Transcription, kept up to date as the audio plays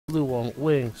blue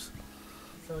wings.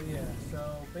 So yeah,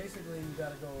 so basically you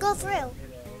gotta Go through.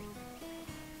 Hit A.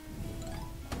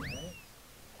 Right?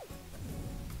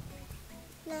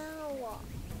 Now what?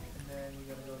 And then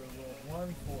you're gonna go to roll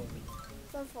 140.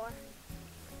 1-4.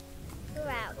 We're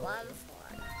at 1-4.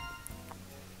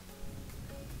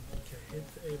 Okay, hit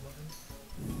the A button.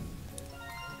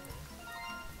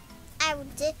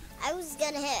 I was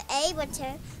gonna hit A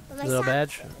button, but my Little sock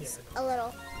badge. was a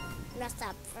little messed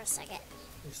up for a second.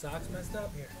 Your socks messed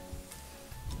up? Here.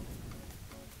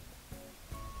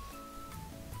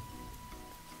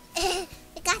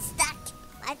 It got stuck.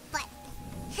 My foot.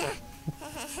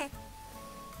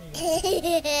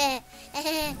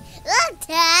 Look,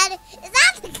 Dad. Is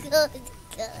that the good?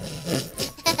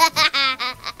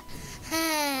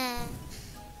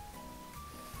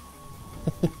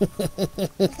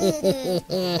 Hey,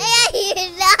 you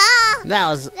know.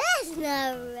 That's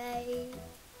not right.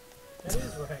 That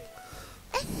is right.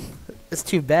 it's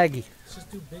too baggy. It's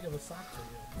just too big of a sock for you.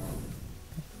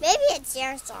 Maybe it's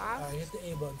your sock. Alright, hit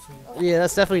the A button, sweetie. Yeah,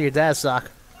 that's definitely your dad's sock.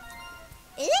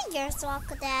 Is it your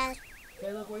sock, Dad?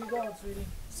 Okay, look where you going, sweetie.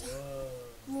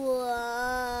 Whoa.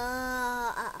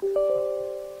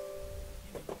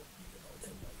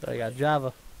 I got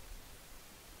Java.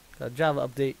 Got Java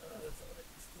update.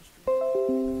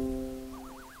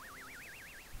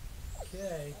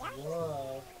 Okay,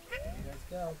 whoa. Let's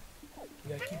go.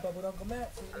 You gotta keep up with Uncle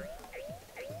Matt, sweetie.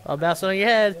 I'm bouncing on your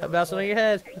head. I'm bouncing on your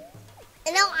head.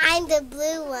 No, I'm the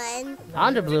blue one.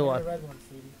 I'm the blue You're one. the red one,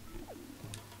 sweetie.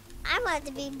 I want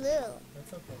to be blue.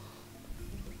 That's okay.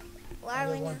 Why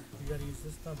are we not? You gotta use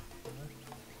this thumb.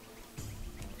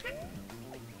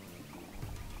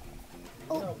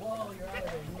 Oh. No, whoa, you're out of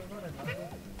there. You were running, huh?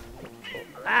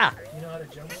 Ah! You know how to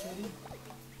jump, sweetie?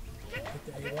 Hit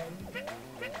the A button.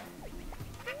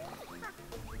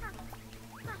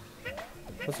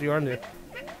 What's your arm do? You grab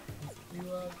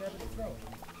it and throw it.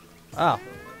 Oh.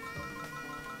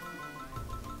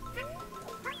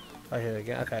 I hit it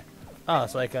again. Okay. Oh,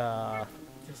 it's like,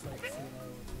 Just like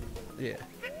yeah. Yoshi.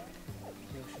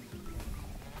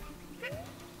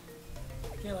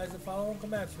 Okay, Liza, follow Uncle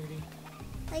Matt, sweetie.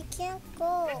 I can't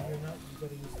go. You're not, you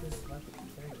gotta use this left.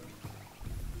 There you go.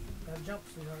 Now jump,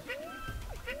 sweetheart.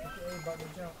 Hit the A button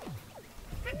and jump.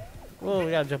 Whoa,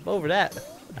 we gotta jump over that.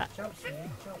 Jump, sweetie,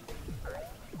 jump.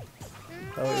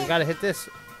 Oh, we gotta hit this.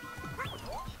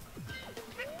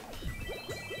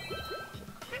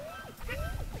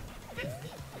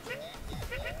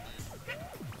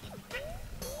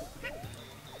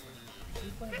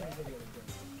 She's playing pretty good the other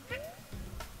day.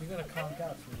 You're gonna conk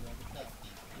out, sweetie.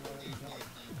 You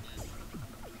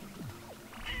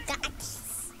Got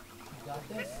this. got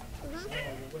this? Mhm. Oh, you're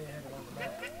way ahead of Uncle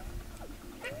Matt.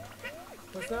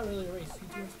 But it's not really a race. You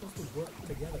two are supposed to work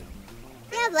together.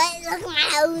 Yeah, but look at my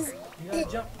hose. You gotta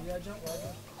jump. You gotta jump,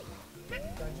 Liza. You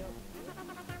gotta jump.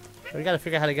 We gotta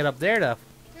figure out how to get up there, though.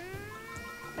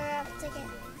 Hurry up, take it.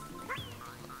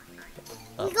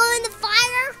 Oh. We go in the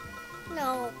fire?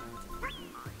 No.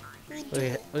 We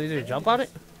do. What do you do? Jump on it?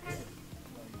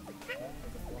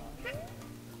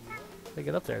 How do you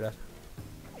get up there, then?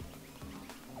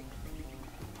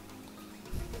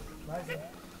 Liza, go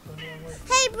the wrong way.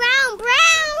 Hey, Brown,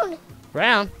 Brown!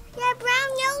 Brown? Yeah, Brown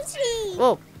Yoshi.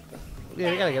 Whoa!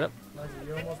 Yeah, we gotta get up. Liza,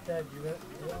 you're almost dead. You're gonna.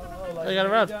 Oh, Liza, I gotta here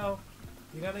run. you go.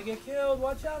 You're gonna get killed.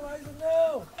 Watch out, Liza.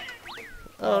 No.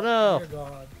 Oh, no. You're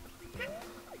gone.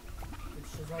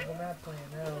 It's just Uncle Matt playing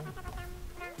now.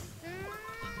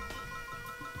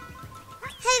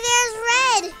 Hey, there's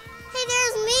Red. Hey,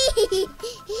 there's me.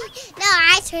 No,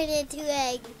 I turned into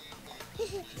egg.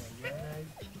 Yeah,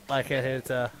 I can't hit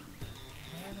it, I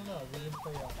don't know. We didn't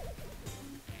play out.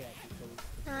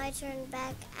 No, I turned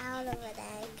back out of an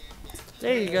egg.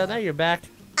 There you go, now you're back.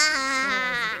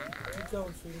 Ah. Keep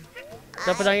going, sweetie.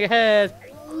 Jumping on your head.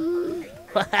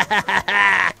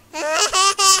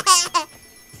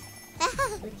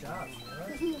 Good job,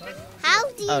 sweetheart. How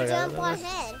do you Oh, yeah, jump that on was-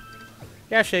 head?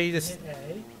 Yeah, I'll show you this. Hit A.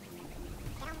 You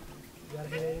gotta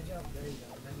hit A to jump. There you go.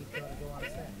 And then you gotta go on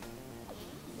set.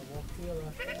 So walk to your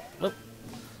left.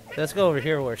 Let's go over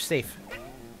here where it's safe.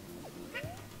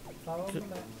 Follow Uncle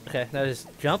Matt. Okay, now just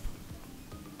jump.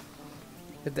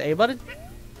 Hit the A button.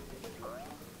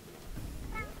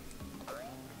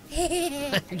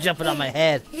 Jumping on my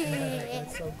head.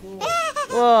 That's so cool.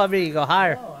 Whoa, I mean, you go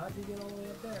higher. Oh, how'd you get all the way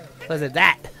up there? Was it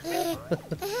that?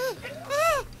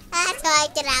 That's how I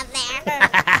get up there.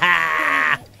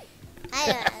 I don't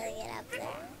know how to get up there.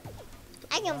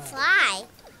 I can fly.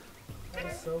 That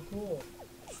is so cool.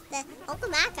 Uncle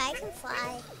Mac, I can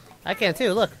fly. I can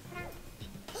too, look.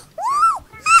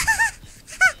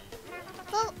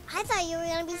 Well, I thought you were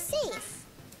going to be safe.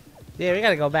 Yeah, we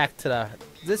gotta go back to the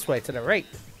this way to the right.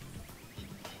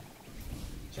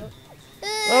 Jump.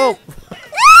 Oh!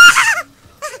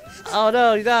 Oh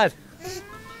no, you died.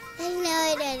 I know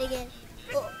I died again.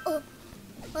 Oh.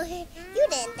 Okay, you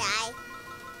didn't die.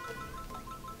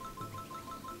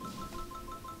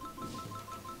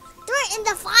 Throw it in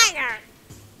the fire.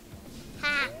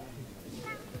 Ha.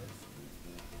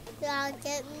 Don't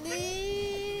get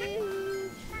me.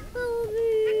 Oh,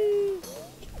 me.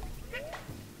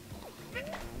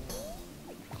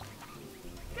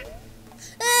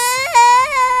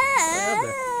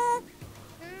 Whatever.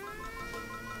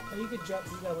 Oh, you could jump.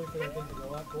 You gotta wait for that thing to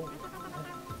go up. Oh.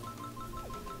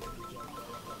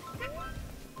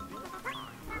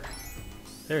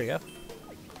 There we go.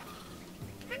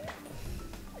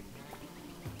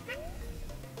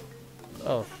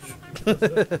 Oh.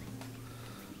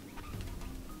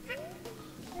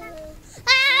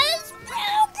 It's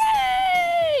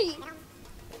spooky!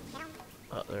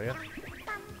 Oh, there we go.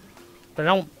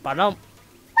 Ba-dum, ba-dum.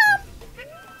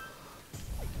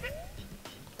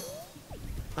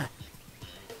 How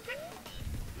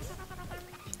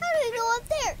do we go up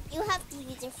there? You have to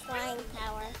use your flying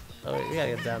power. Oh, wait, we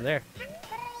gotta get down there.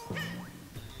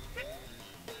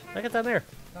 I get down there.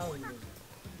 How are you?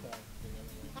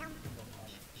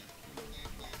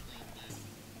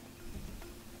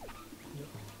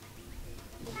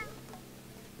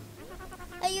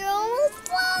 Oh, you're almost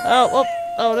falling. Oh,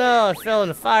 oh no, I fell in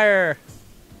the fire.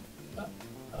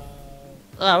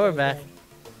 Oh, we're back.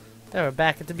 Now we're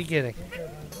back at the beginning. You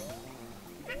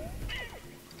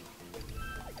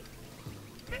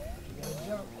gotta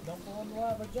jump. Don't fall in the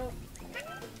lava. Jump.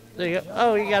 There you go.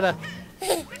 Oh, you gotta.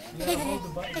 You gotta hold the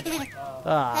button.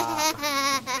 Ah.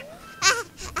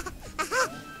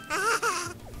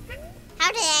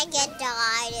 How did I get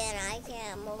died and I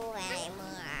can't move anymore?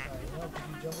 Well, did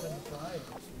you jump in the fire?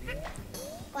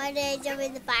 Why did I jump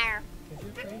in the fire? Because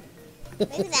you're crazy.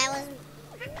 Maybe that was.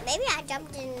 Maybe I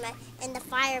jumped in the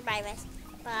fire by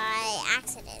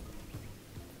accident.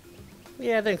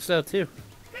 Yeah, I think so too.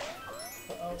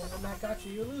 Uh-oh, when Matt got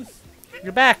you, you're loose.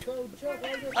 You're back. Go jump.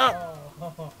 Oh.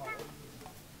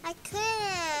 I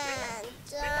couldn't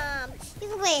jump. You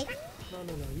can wait. No,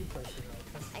 you press it.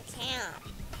 I can't.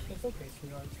 It's okay,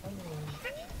 sweetheart. It's fine.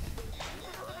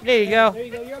 There you go. There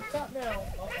you go. You're up top now.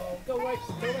 Uh-oh. Go right.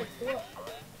 Go up.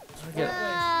 Get it.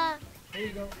 Ah, There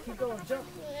you go. Keep going. Jump.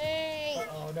 wait.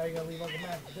 Uh-oh. Now you gotta leave Uncle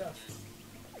Matt in the dust.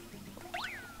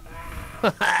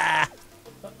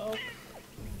 Uh-oh.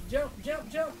 Jump.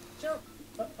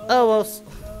 Uh-oh. Oh, well.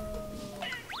 No.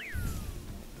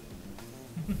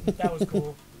 That was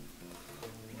cool.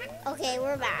 Okay,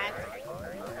 we're back.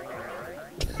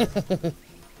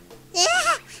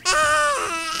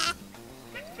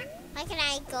 Why can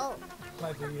I go?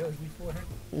 My videos before.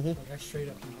 Mhm. Like I straight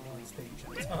up be on stage at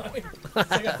the time.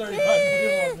 It's like a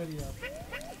 35-minute long video.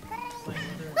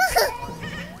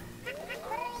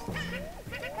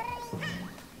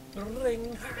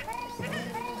 Ring.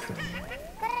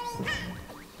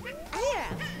 I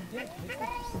hear him. Yeah,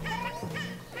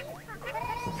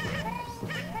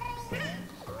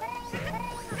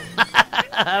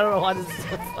 I don't know why this is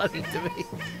so funny to me.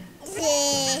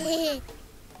 oh,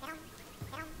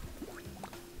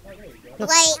 there you go.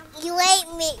 Wait, you ate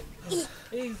me.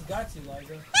 He's got you,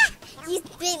 Liza. You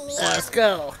spit me Let's out.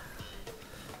 go.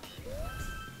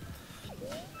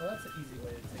 Well, that's an easy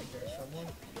way to take care of someone.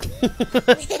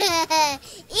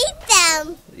 Eat them.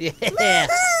 Yeah.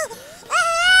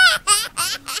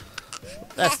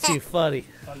 That's too funny.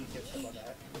 Oh, you get some of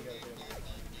that. You gotta do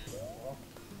it. Well,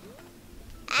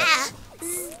 Ah,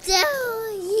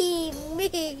 don't eat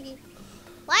me.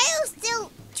 Why are you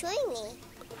still chewing me?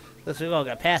 Let's we all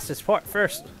got past this part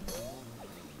first.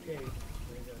 okay, we're gonna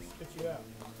spit you out.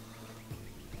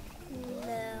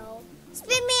 No.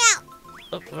 Spit me out.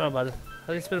 Oh, no, buddy. How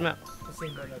do you spit him out? The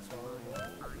same button that's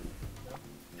already.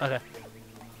 Okay.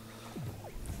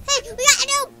 Hey, we gotta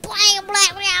do blah, blah, You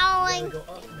blah. gotta go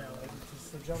up now, like, just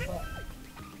to jump up.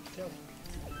 Jump.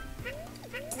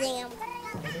 Damn. No,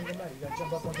 don't go back. You gotta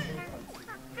jump up on the blue part.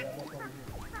 You gotta jump over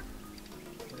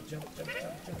here. You gotta jump. Keep going,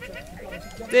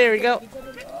 keep jumping. There we go. Keep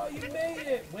jumping. Oh, you made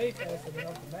it! Way faster than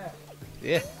Uncle Matt.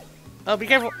 Yeah. Oh, be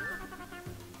careful.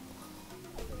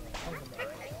 Uncle Matt.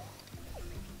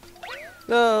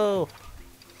 No.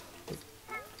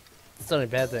 It's not a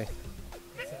bad thing.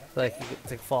 What's that? Like you get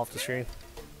to fall off the screen.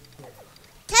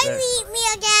 Can you eat me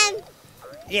again?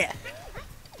 Yeah.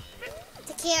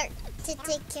 To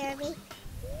take care of me.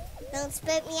 Don't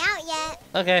spit me out yet.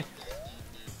 Okay.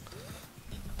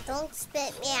 Don't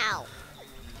spit me out.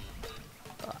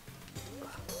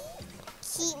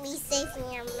 keep me safe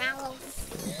in your mouth.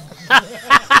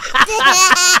 Keep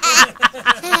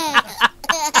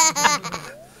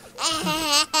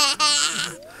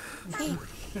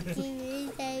me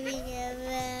safe in your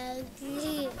mouth.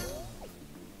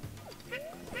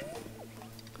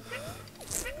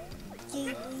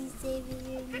 Keep me safe in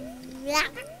your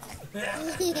mouth.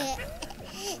 That's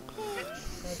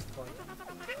funny.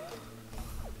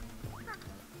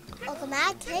 Oh, come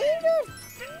on.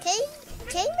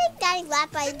 Can you make Daddy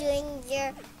laugh by doing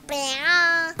your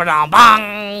blah?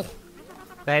 Ba-dum-bong!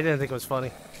 I didn't think it was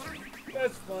funny.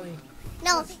 That's funny.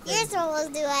 No, you're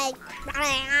supposed to do like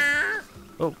blah.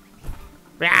 Oh.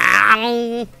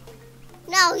 Meow.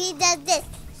 No, he does this.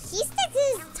 He sticks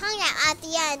his tongue out at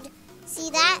the end. See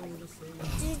that?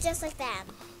 Do just like that.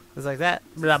 It's like that.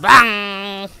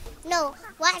 Ba-dum-bong! No,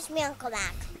 watch me, Uncle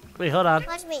Mac. Wait, hold on.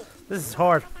 Watch me. This is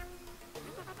hard.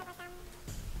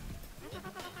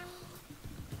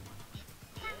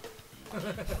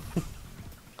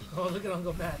 Oh, look at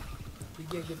Uncle Matt. He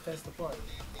can't get past the part.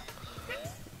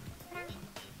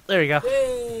 There we go.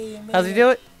 Hey, man. How's he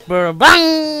do it?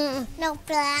 Ba-dum-bong! No,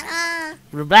 blah.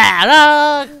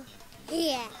 Ba-dum-bong!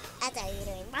 Yeah, that's how you're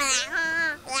doing.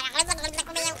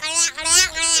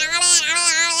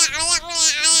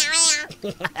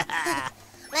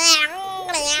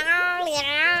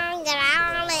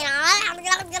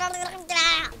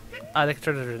 Oh, they can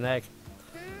turn it into an egg.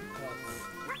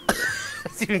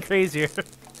 It's even crazier. Eat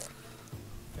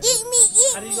me,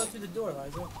 eat How do you me. go through the door,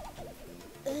 Liza?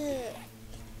 I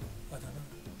don't know.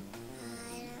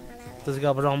 Does it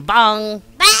go ba-dum-bong?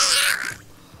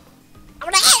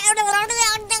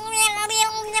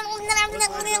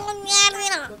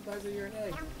 Look, Liza, you're an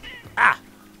egg. Ah!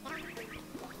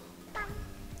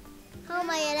 How am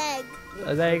I an egg?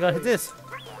 Oh, there you go. Hit this.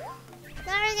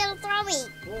 Now you're gonna throw me.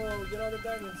 Whoa, get all the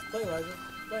diamonds. Play, Liza.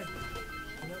 Play.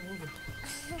 You're not moving.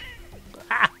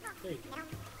 Ah! Hey.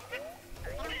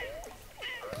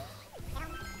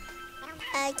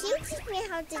 Can you teach me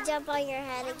how to jump on your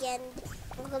head again?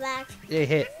 We'll go back. Yeah,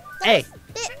 hit. Hey! Eat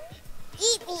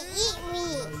me, eat Oh, me.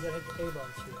 you gotta hit the A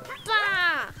button, sweetheart.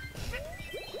 Bah!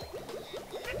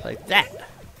 Like that.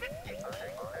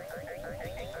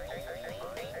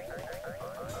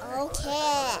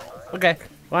 Okay. Okay.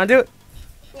 Wanna do it?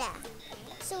 Yeah.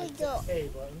 So we go A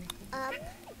button. up.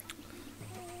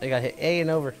 You gotta hit A and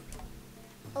over.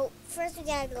 Oh, first we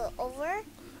gotta go over.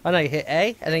 Oh, no, you hit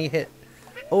A, and then you hit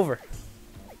over.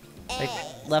 A. Like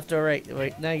left or right.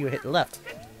 Wait, now you hit left.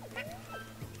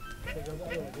 Okay, go the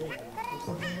other way. There you go. There's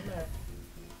something on that.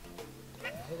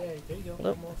 Hit A. There you go.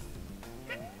 Nope. Almost.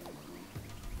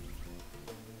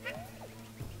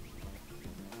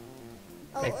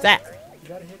 Oh, Like that. You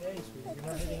gotta hit A, sweetie. You're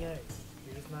not hitting A.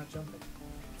 You're just not jumping.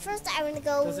 First I'm gonna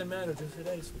go. Doesn't matter. Just hit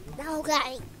A, sweetie. No, got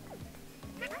it.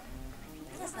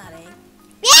 That's not A.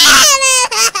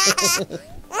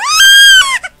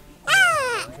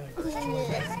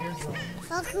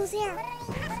 Look who's here.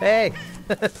 Hey!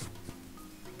 Hey!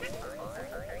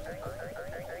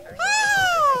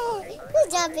 Who's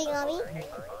jumping on me?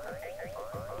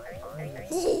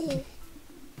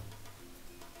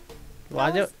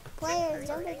 Wanna do it? Why are you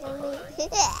jumping on me?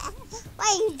 Why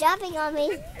are you jumping on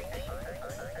me?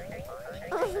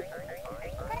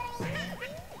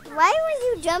 Why were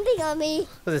you jumping on me?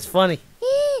 Because it's funny.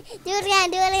 Do it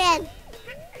again, do it again.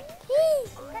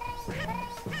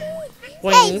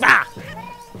 Wing, bah!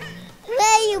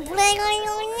 Why are you playing on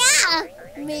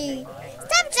me?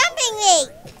 Stop jumping me!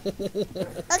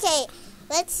 Okay,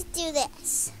 let's do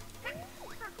this.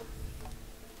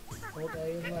 Hold A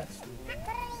and left, sweetie.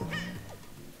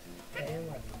 A and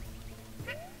left.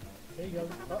 There you go.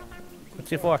 Up.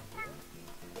 What's you for?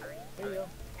 There you go.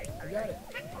 You got it.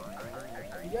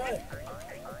 You got it.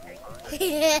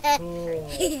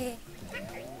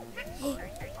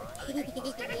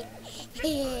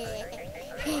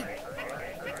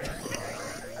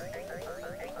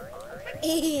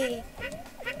 Hey,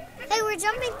 we're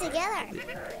jumping together.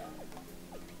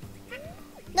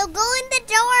 No, go in the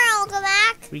door, Uncle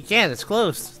Mac. We can, it's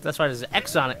closed. That's why there's an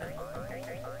X on it.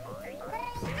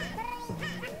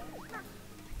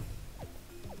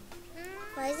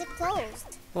 Why is it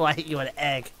closed? Why hit you with an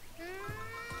egg? You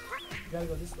gotta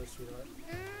go this way, sweetheart.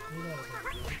 You know what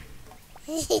I'm doing.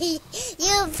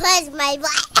 You punched my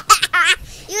butt.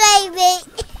 You ate me.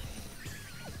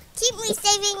 Keep me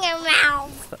safe in your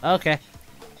mouth. Okay.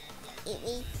 Eat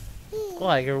me.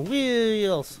 Like your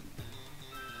wheels.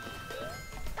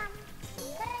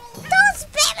 Don't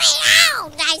spit me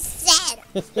out, I said.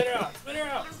 Spit her out. Spit her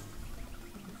out.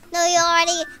 No, you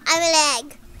already. I'm an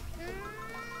egg.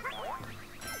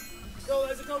 Go,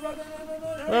 Liza. Go. Run, run, run, run,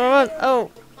 run. Run, run.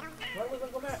 Oh. Run with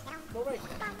Uncle Matt. Go right.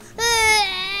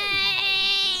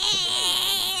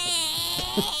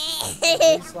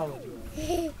 Very slow with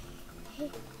you.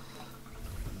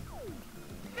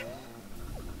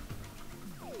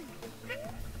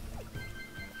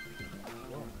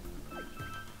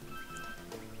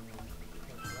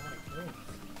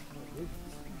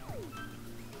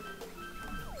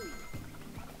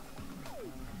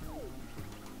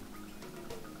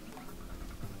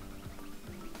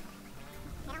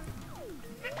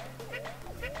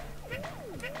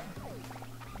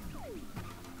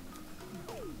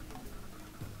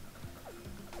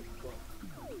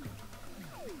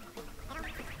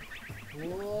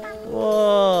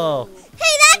 Whoa.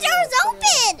 Hey, that door's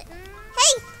open!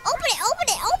 Hey, open it, open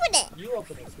it, open it! You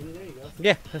open it, sweetie. There you go.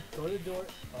 Yeah. Go to the door.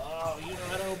 Oh, you know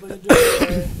how to open the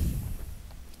door.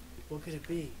 What could it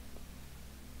be?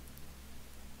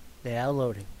 Now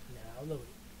loading. Now load it.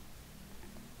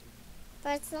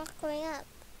 But it's not going up.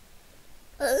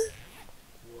 Whoa,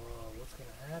 what's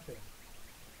gonna happen?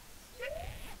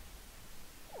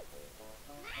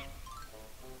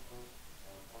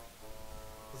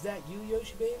 Is that you,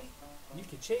 Yoshi baby? You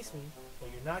can chase me, but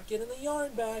you're not getting the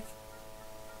yarn back.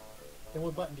 Then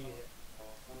what button do you hit?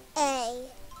 A.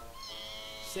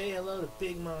 Say hello to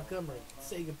Big Montgomery.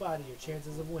 Say goodbye to your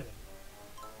chances of winning.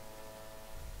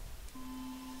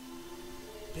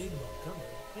 Big Montgomery?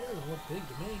 He doesn't look big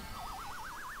to me.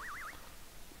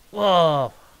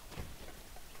 Whoa.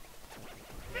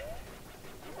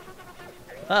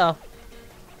 Uh-oh.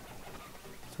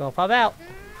 It's gonna pop out.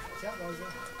 Watch out, Liza.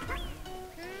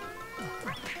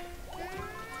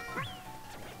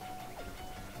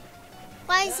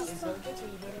 Why Yeah, is he he's so... gonna get you.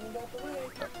 You better move out the way. Run,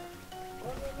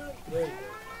 run, run. There you go.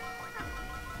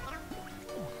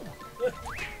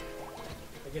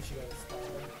 I guess you gotta stop him.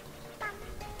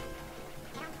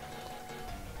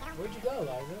 Where'd you go,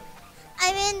 Liza?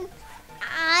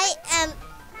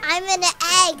 I'm in an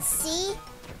egg, see?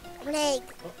 I'm an egg.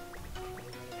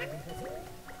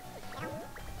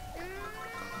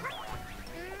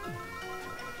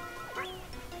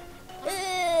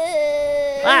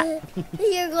 Ah!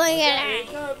 You're going Here at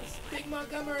he comes, Big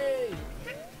Montgomery.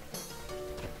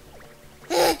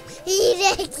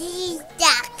 He's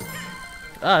stuck.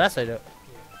 Oh, that's how you do it.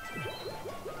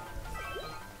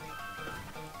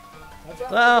 Watch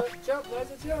out, Ah. Liza. Jump,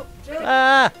 Liza, jump, jump.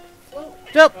 Ah!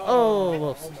 Float. Jump! Oh, Oh,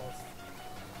 almost.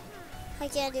 I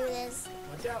can't do this.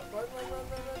 Watch out, run, run, run,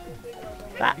 run, run. Big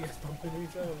Montgomery. Ah. You guys bumping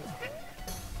each other.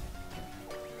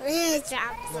 Drop, Look,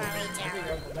 sorry, I think drop.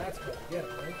 Uncle Matt's gonna get him,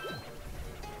 right?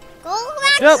 Go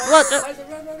back. Jump! Look! Liza,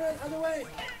 run, run, run, other way.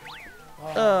 Oh,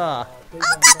 Big Oh, Montgomery.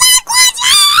 come back, watch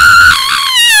out!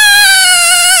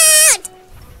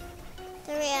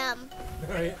 There I am.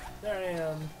 There I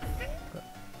am.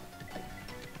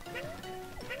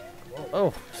 Whoa.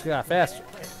 Oh, she got faster.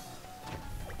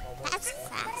 Almost. That's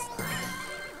fast.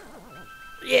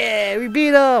 Yeah, we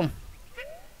beat him!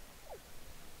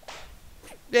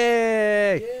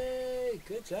 Yay! Yay!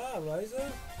 Good job,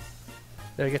 Liza.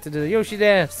 Then we get to do the Yoshi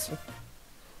dance.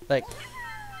 Like,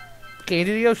 can you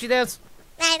do the Yoshi dance?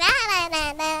 Na, na, na,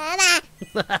 na, na,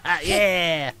 na.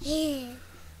 Yeah!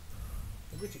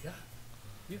 Look what you got.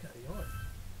 You got a yarn.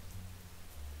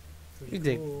 You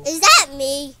did. Cool. Is that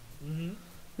me? Mm-hmm.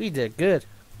 We did good.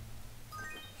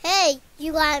 Hey,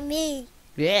 you got me.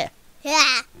 Yeah.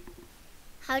 Yeah.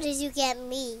 How did you get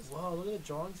me? Wow, look at the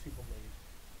drawings people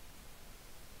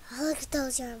made. Oh, look at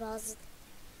those yarn balls.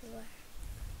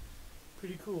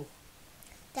 Pretty cool.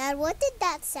 Dad, what did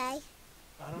that say?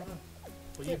 I don't know.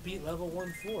 Well, you beat level 1-4.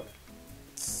 And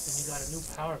you got a new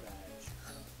power badge.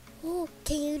 Ooh,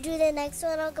 can you do the next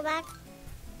one? I'll go back.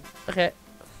 Okay.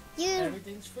 You.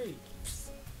 Everything's free.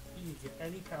 You can get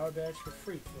any power badge for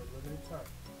free for a limited time.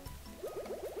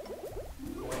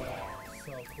 Wow,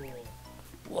 so cool.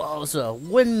 Whoa, it's a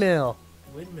windmill.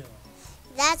 Windmill.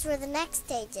 That's where the next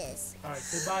stage is. Alright,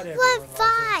 say bye to everyone.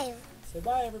 1-5. Say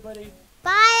bye, everybody.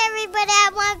 Bye, everybody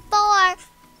at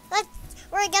 1-4.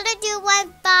 We're gonna do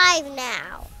 1-5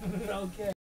 now. Okay.